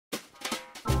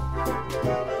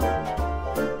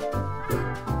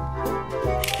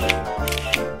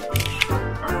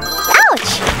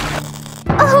Ouch!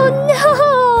 Oh no!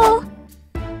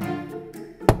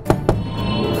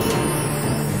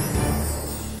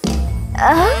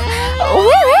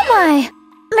 Where am I?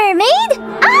 Mermaid?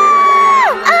 Ah!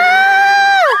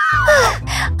 Ah!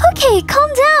 Okay,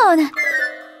 calm down.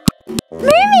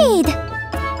 Mermaid!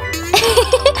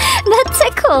 That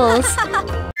tickles.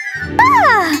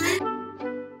 Ah!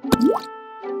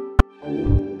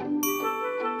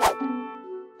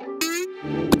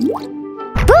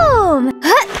 Boom!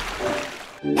 Huh.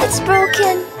 It's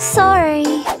broken. Sorry.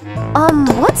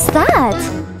 What's that?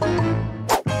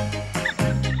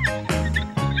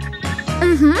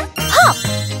 Hop!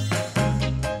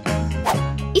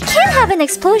 You can't have an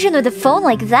explosion with a phone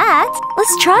like that.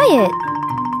 Let's try it.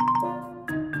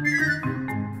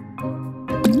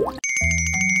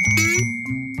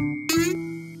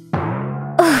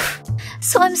 Oof.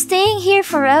 So I'm staying here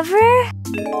forever?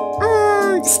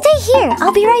 Stay here.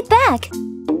 I'll be right back.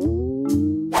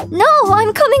 No,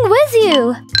 I'm coming with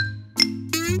you.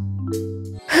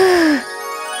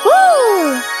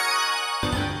 Woo!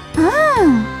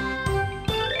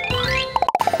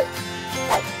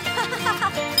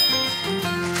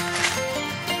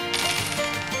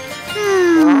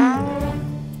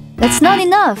 That's not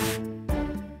enough.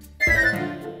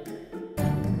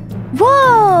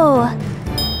 Whoa!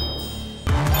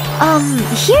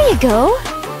 Here you go.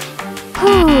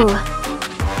 Whew.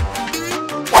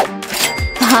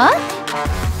 Huh?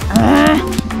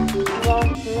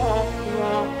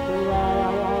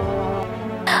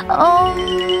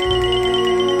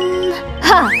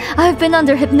 I've been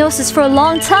under hypnosis for a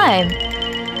long time.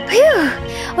 Phew!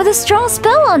 With a strong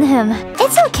spell on him.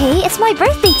 It's okay, it's my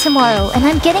birthday tomorrow, and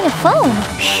I'm getting a phone.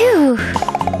 Phew!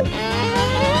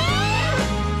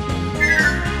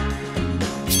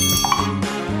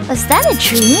 Was that a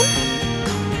dream?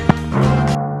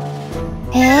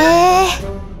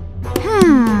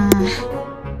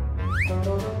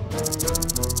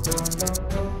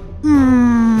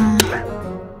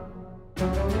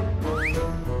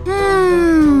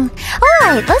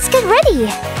 Alright, let's get ready.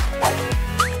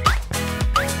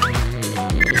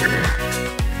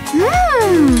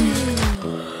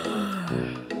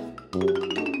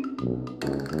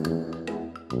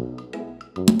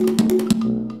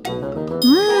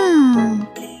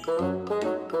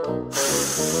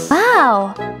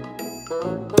 Wow.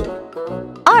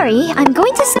 Ari, I'm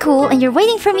going to school and you're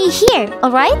waiting for me here,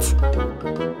 alright?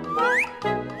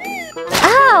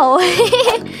 Ow!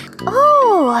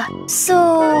 Oh,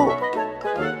 so...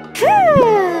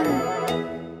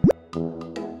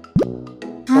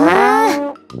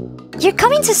 You're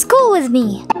coming to school with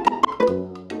me.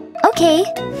 Okay.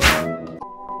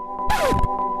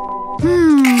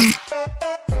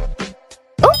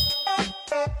 Oh!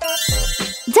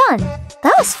 Done.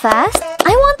 That was fast.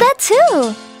 I want that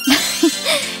too.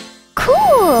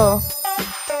 Cool.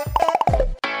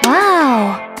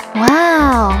 Wow.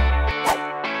 Wow.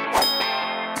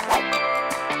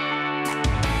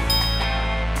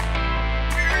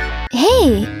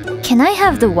 Hey, can I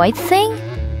have the white thing?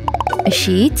 A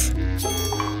sheet?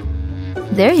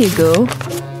 There you go.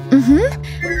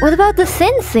 What about the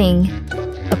thin thing?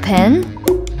 A pen?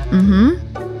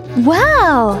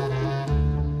 Wow!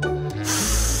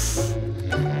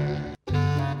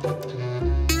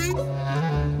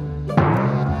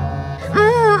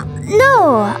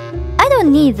 No! I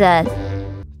don't need that.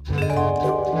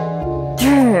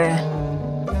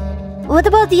 What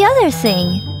about the other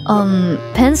thing?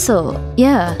 Pencil.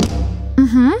 Yeah.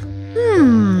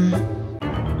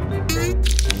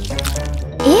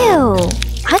 Ew!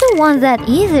 I don't want that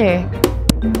either.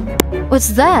 What's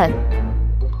that?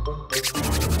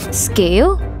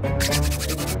 Scale?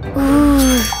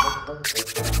 Ooh.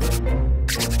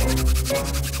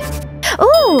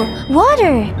 Ooh!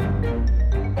 Water!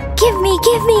 Give me,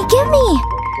 give me, give me!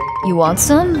 You want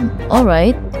some?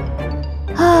 Alright.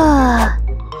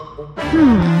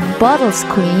 Bottle's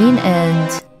clean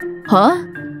and... Huh?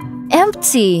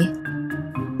 Empty!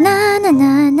 Na na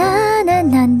na na na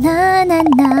na na na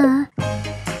na.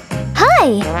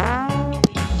 Hi!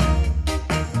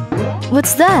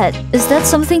 What's that? Is that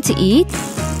something to eat?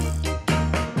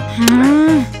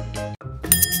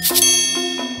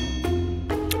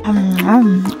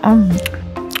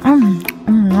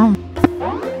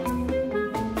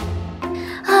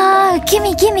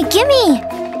 Gimme, gimme, gimme!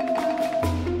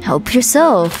 Help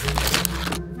yourself.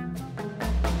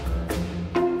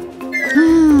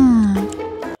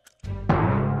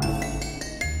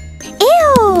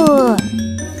 Ew!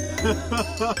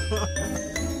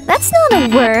 That's not a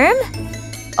worm.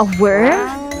 A worm?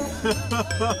 Ugh,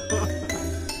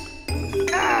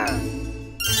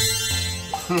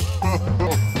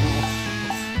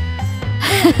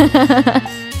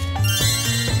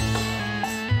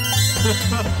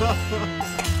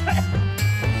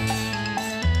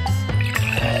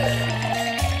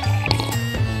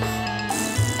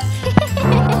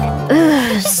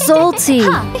 salty.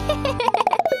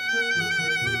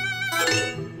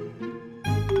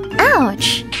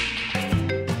 Ouch.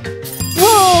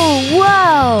 Whoa,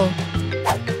 wow.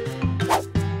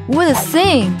 What a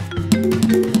thing.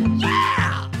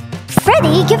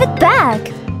 Freddy, give it back.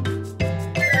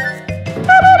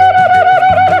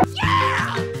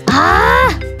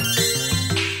 Ah!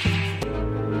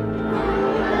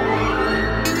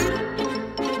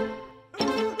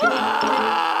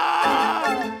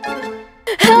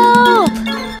 Help!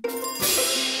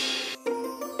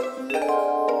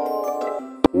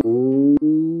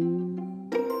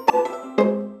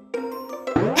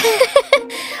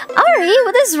 Ari,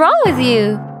 what is wrong with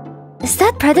you? Is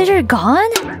that predator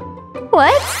gone?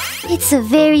 What? It's a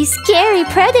very scary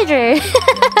predator.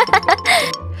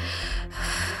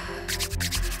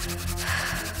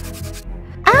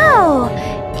 Ow!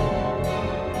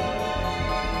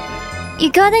 You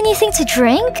got anything to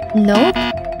drink? Nope.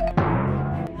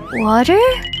 Water?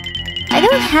 I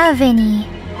don't have any.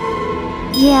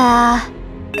 Yeah.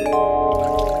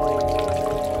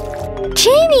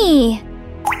 Jamie!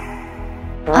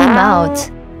 I'm out.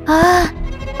 Aha!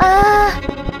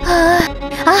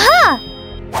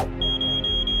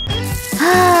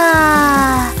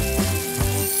 Ah!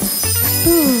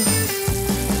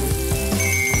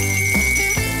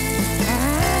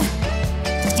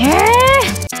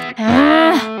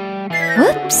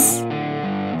 Whoops!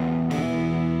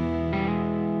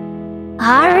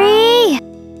 Ari!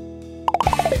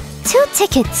 2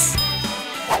 tickets.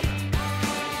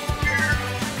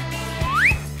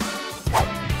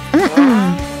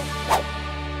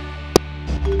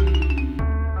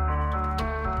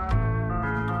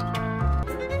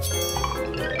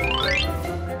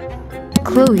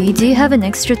 Chloe, do you have an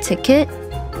extra ticket?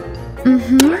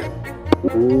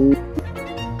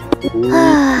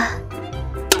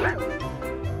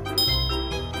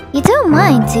 You don't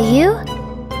mind, do you?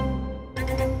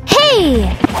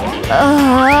 Hey!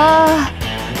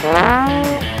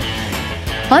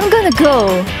 I'm gonna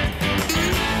go.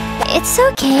 It's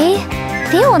okay.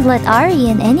 They won't let Ari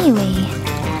in anyway.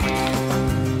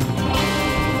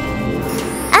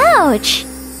 Ouch!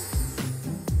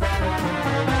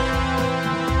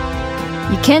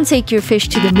 You can't take your fish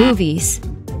to the movies.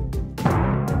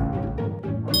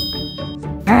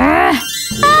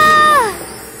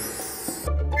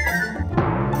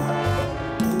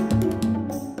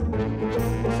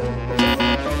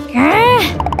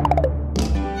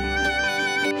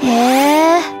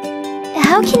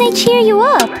 How can I cheer you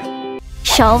up?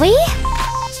 Shall we?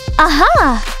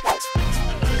 Aha!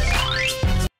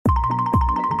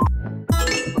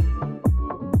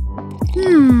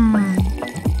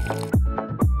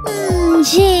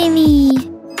 Jamie.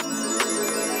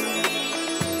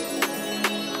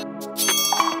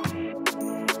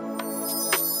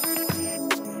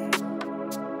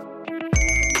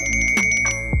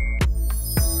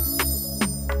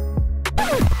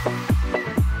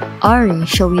 Ari,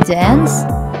 shall we dance?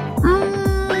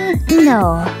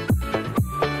 No.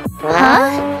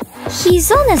 Huh?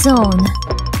 He's on his own.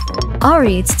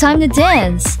 Ari, it's time to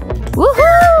dance.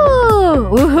 Woohoo!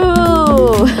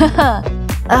 Woohoo!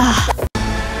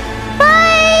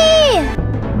 Bye!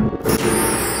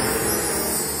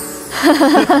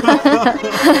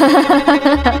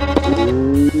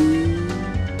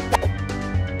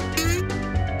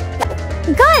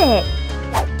 Got it!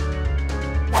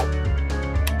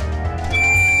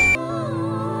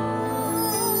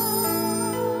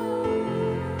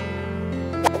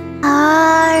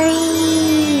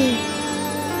 Ari!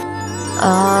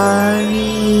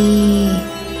 Ari!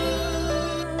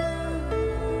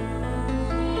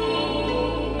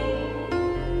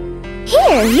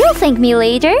 Here, you'll thank me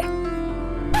later.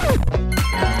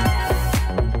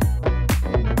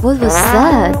 What was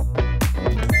that?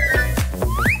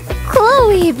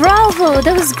 Chloe, bravo!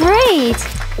 That was great!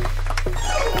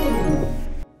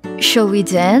 Shall we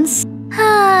dance?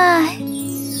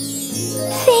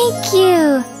 Thank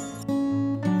you!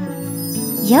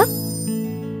 Yup.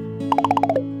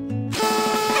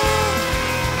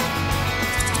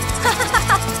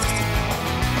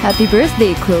 Happy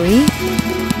birthday, Chloe!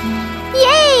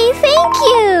 Yay! Thank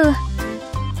you!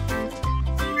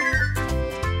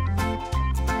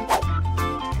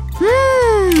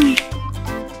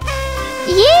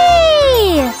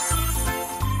 Yay!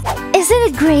 Isn't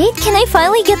it great? Can I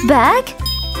finally get back?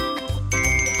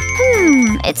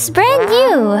 It's brand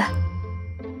new.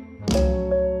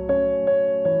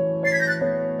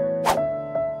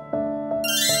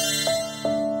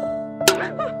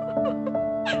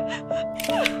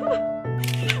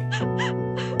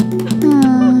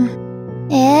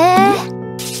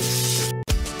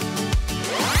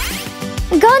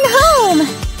 Gone home!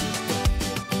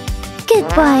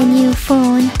 Goodbye, new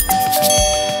phone.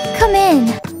 Come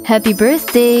in. Happy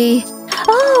birthday.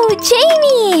 Oh,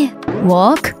 Jamie!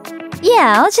 Walk?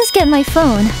 Yeah, I'll just get my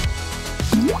phone.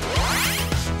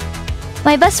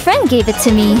 My best friend gave it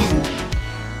to me.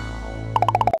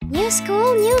 New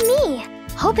school, new me.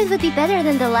 Hope it would be better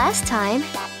than the last time.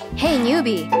 Hey,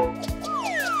 newbie.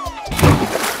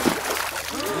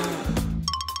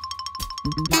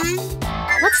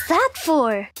 What's that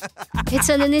for? It's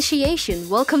an initiation.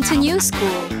 Welcome to new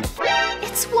school.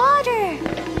 It's water!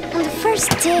 On the first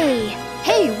day.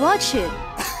 Hey, watch it.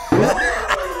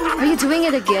 Are you doing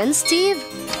it again, Steve?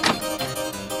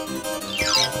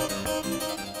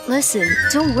 Listen,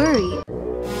 don't worry.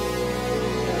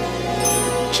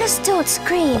 Just don't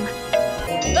scream.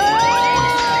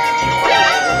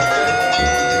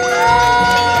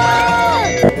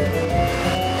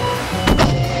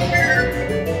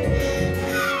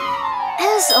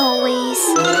 As always.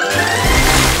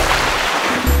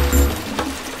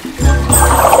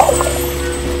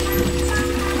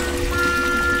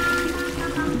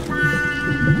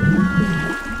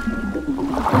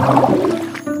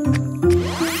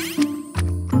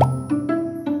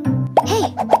 Hey,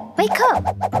 wake up!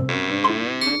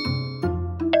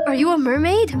 Are you a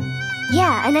mermaid?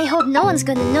 Yeah, and I hope no one's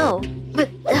gonna know. But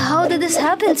how did this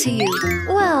happen to you?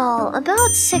 Well,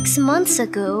 about 6 months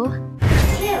ago.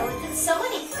 Ew, did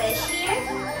someone eat fish here?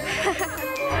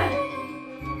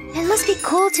 It must be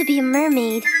cool to be a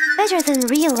mermaid. Better than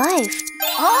real life.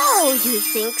 Oh, you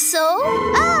think so?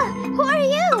 Ah, who are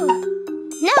you?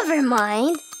 Never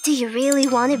mind. Do you really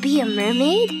want to be a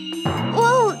mermaid?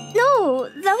 Well, no,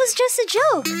 that was just a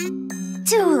joke.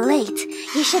 Too late.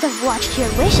 You should have watched your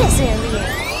wishes earlier.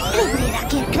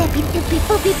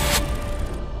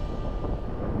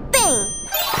 Bang!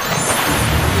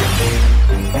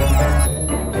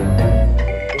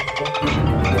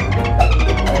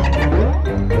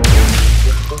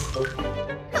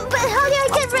 But how do I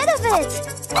get rid of it?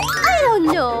 I don't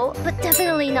know, but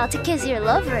definitely not to kiss your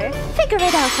lover. Figure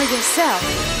it out for yourself.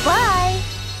 Bye!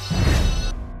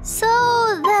 So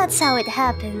that's how it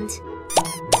happened.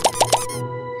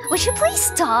 Would you please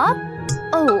stop?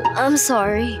 Oh, I'm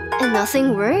sorry. And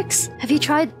nothing works? Have you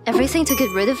tried everything to get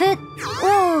rid of it?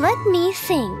 Well, let me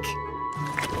think.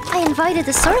 I invited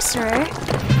the sorcerer.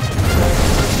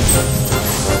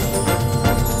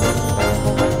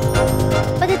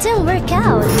 But it didn't work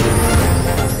out.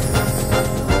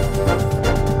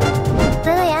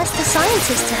 Then I asked the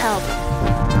scientist to help.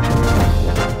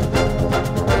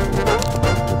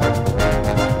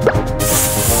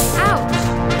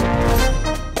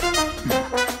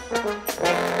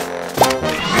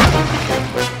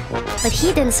 But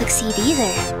he didn't succeed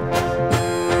either.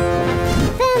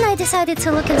 Then I decided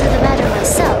to look into the matter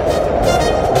myself.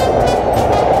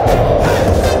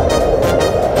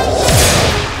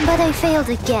 But I failed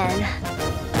again.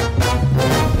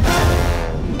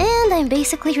 And I'm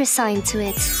basically resigned to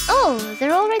it. Oh,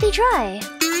 they're already dry.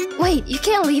 Wait, you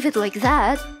can't leave it like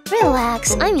that.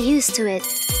 Relax, I'm used to it.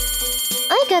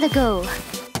 I gotta go.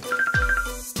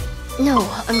 No,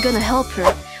 I'm gonna help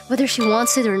her, whether she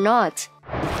wants it or not.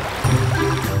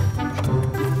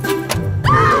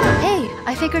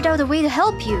 I figured out a way to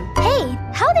help you. Hey,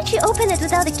 how did you open it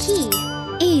without a key?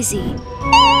 Easy.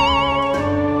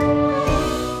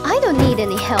 I don't need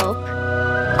any help.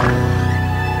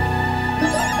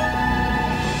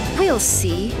 We'll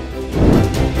see.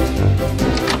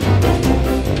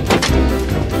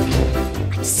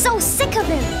 I'm so sick of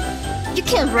him. You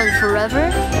can't run forever.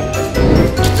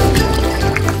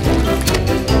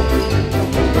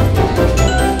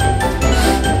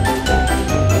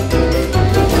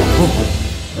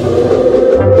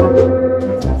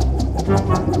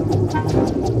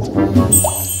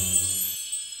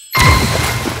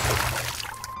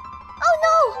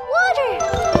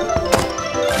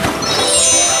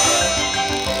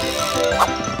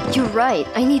 Right,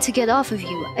 I need to get off of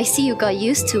you. I see you got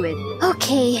used to it.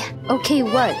 Okay. Okay,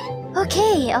 what?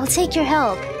 Okay, I'll take your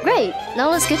help. Great, now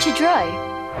let's get you dry.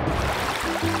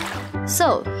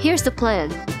 So, here's the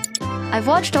plan. I've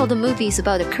watched all the movies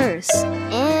about a curse.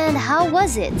 And how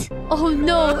was it? Oh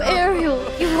no, Ariel,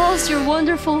 you lost your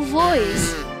wonderful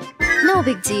voice. No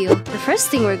big deal. The first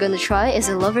thing we're gonna try is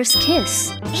a lover's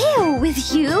kiss. Ew,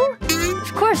 with you?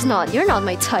 Of course not, you're not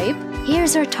my type.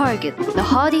 Here's our target, the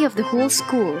hottie of the whole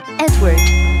school, Edward.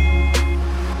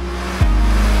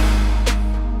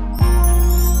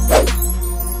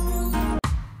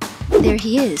 There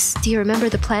he is. Do you remember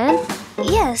the plan?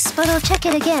 Yes, but I'll check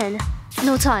it again.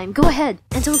 No time. Go ahead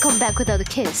and don't come back without a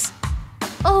kiss.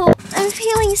 Oh, I'm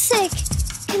feeling sick.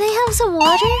 Can I have some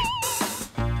water?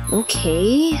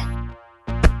 Okay.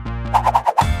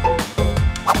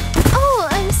 Oh,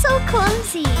 I'm so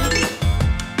clumsy.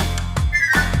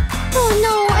 Oh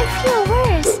no, I feel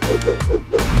worse.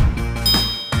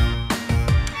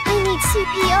 I need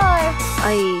CPR.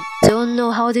 I don't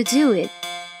know how to do it.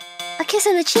 A kiss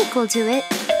on the cheek will do it.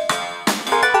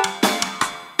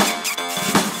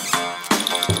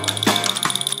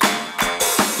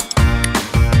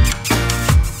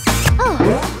 Oh,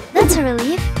 that's a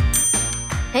relief.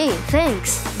 Hey,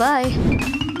 thanks. Bye.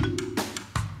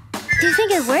 Do you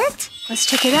think it worked? Let's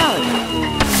check it out.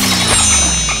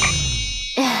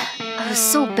 I was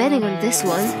so betting on this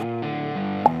one.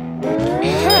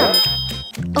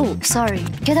 Oh, sorry.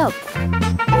 Get up.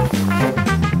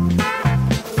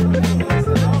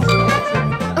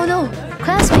 Oh no,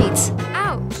 classmates.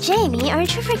 Ow. Jamie,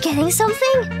 aren't you forgetting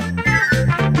something?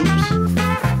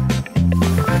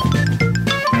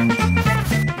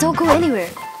 Don't go anywhere.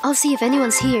 I'll see if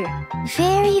anyone's here.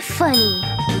 Very funny.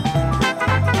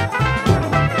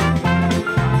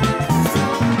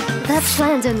 That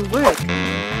plan didn't work.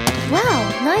 Wow,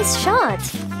 nice shot.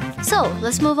 So,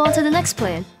 let's move on to the next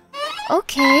plan.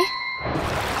 Okay.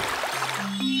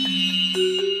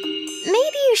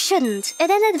 Maybe you shouldn't. It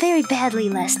ended very badly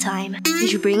last time.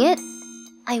 Did you bring it?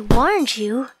 I warned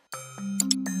you.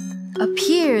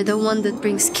 Appear the one that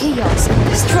brings chaos and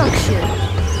destruction.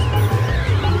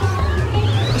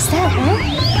 Is that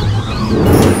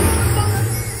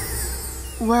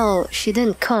her? Well, she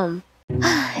didn't come.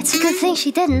 It's a good thing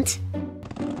she didn't.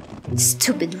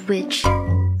 Stupid witch.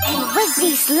 And with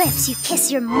these lips, you kiss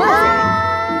your mother.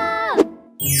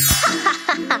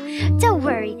 Don't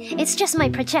worry, it's just my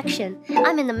projection.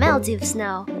 I'm in the Maldives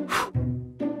now.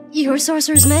 Your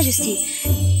Sorcerer's Majesty.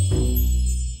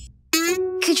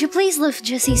 Could you please lift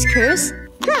Jessie's curse?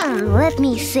 Let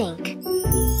me think.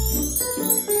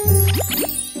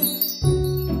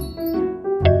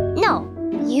 No.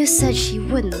 You said she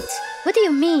wouldn't. What do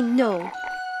you mean, no?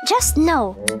 Just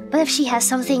no. But if she has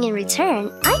something in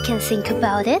return, I can think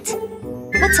about it.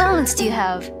 What talents do you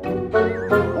have?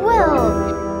 Well...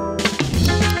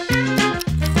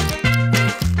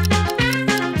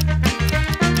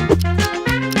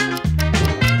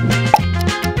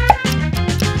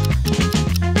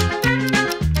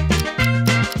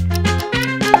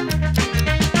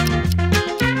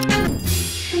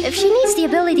 If she needs the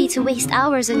ability to waste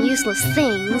hours on useless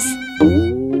things...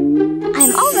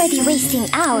 I'm already wasting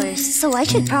hours, so I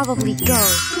should probably go.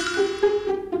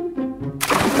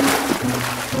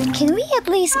 Can we at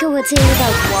least go a day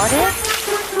without water?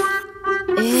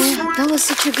 That was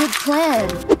such a good plan.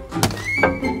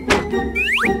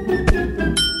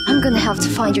 I'm gonna have to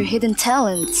find your hidden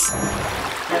talents.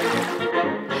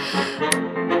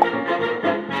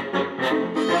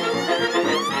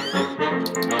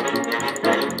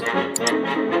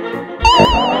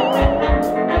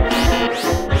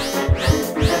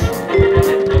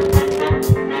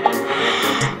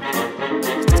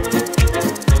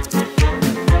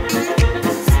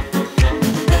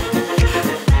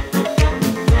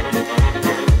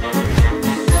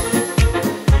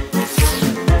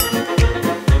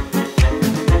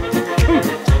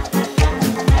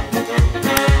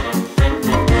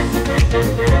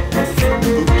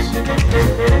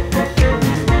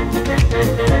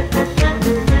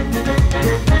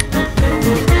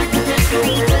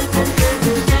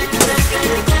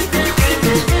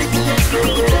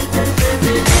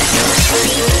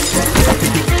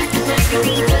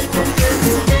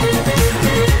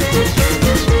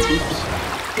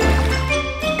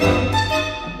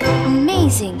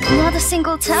 Amazing! Not a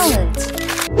single talent!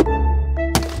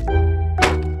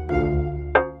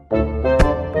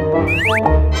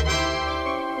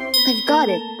 I've got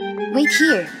it. Wait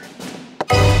here.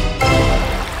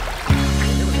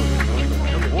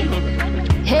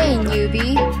 Hey,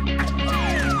 newbie!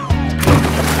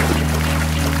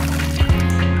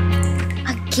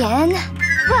 Again?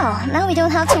 Well, now we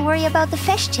don't have to worry about the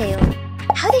fishtail.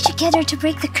 How did you get her to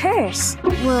break the curse?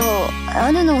 Well,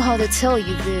 I don't know how to tell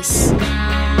you this.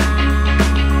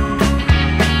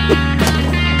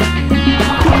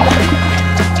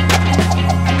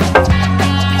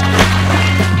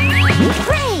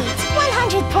 Great!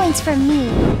 100 points for me!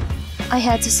 I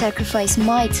had to sacrifice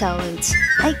my talent.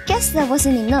 I guess that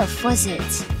wasn't enough, was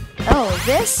it? Oh,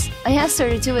 this? I asked her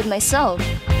to do it myself.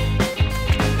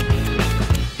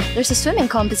 There's a swimming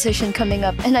competition coming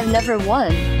up and I've never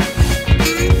won.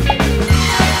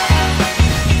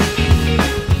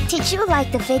 Did you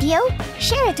like the video?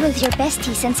 Share it with your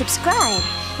besties and subscribe.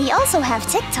 We also have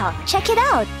TikTok. Check it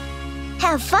out.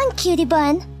 Have fun, cutie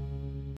bun!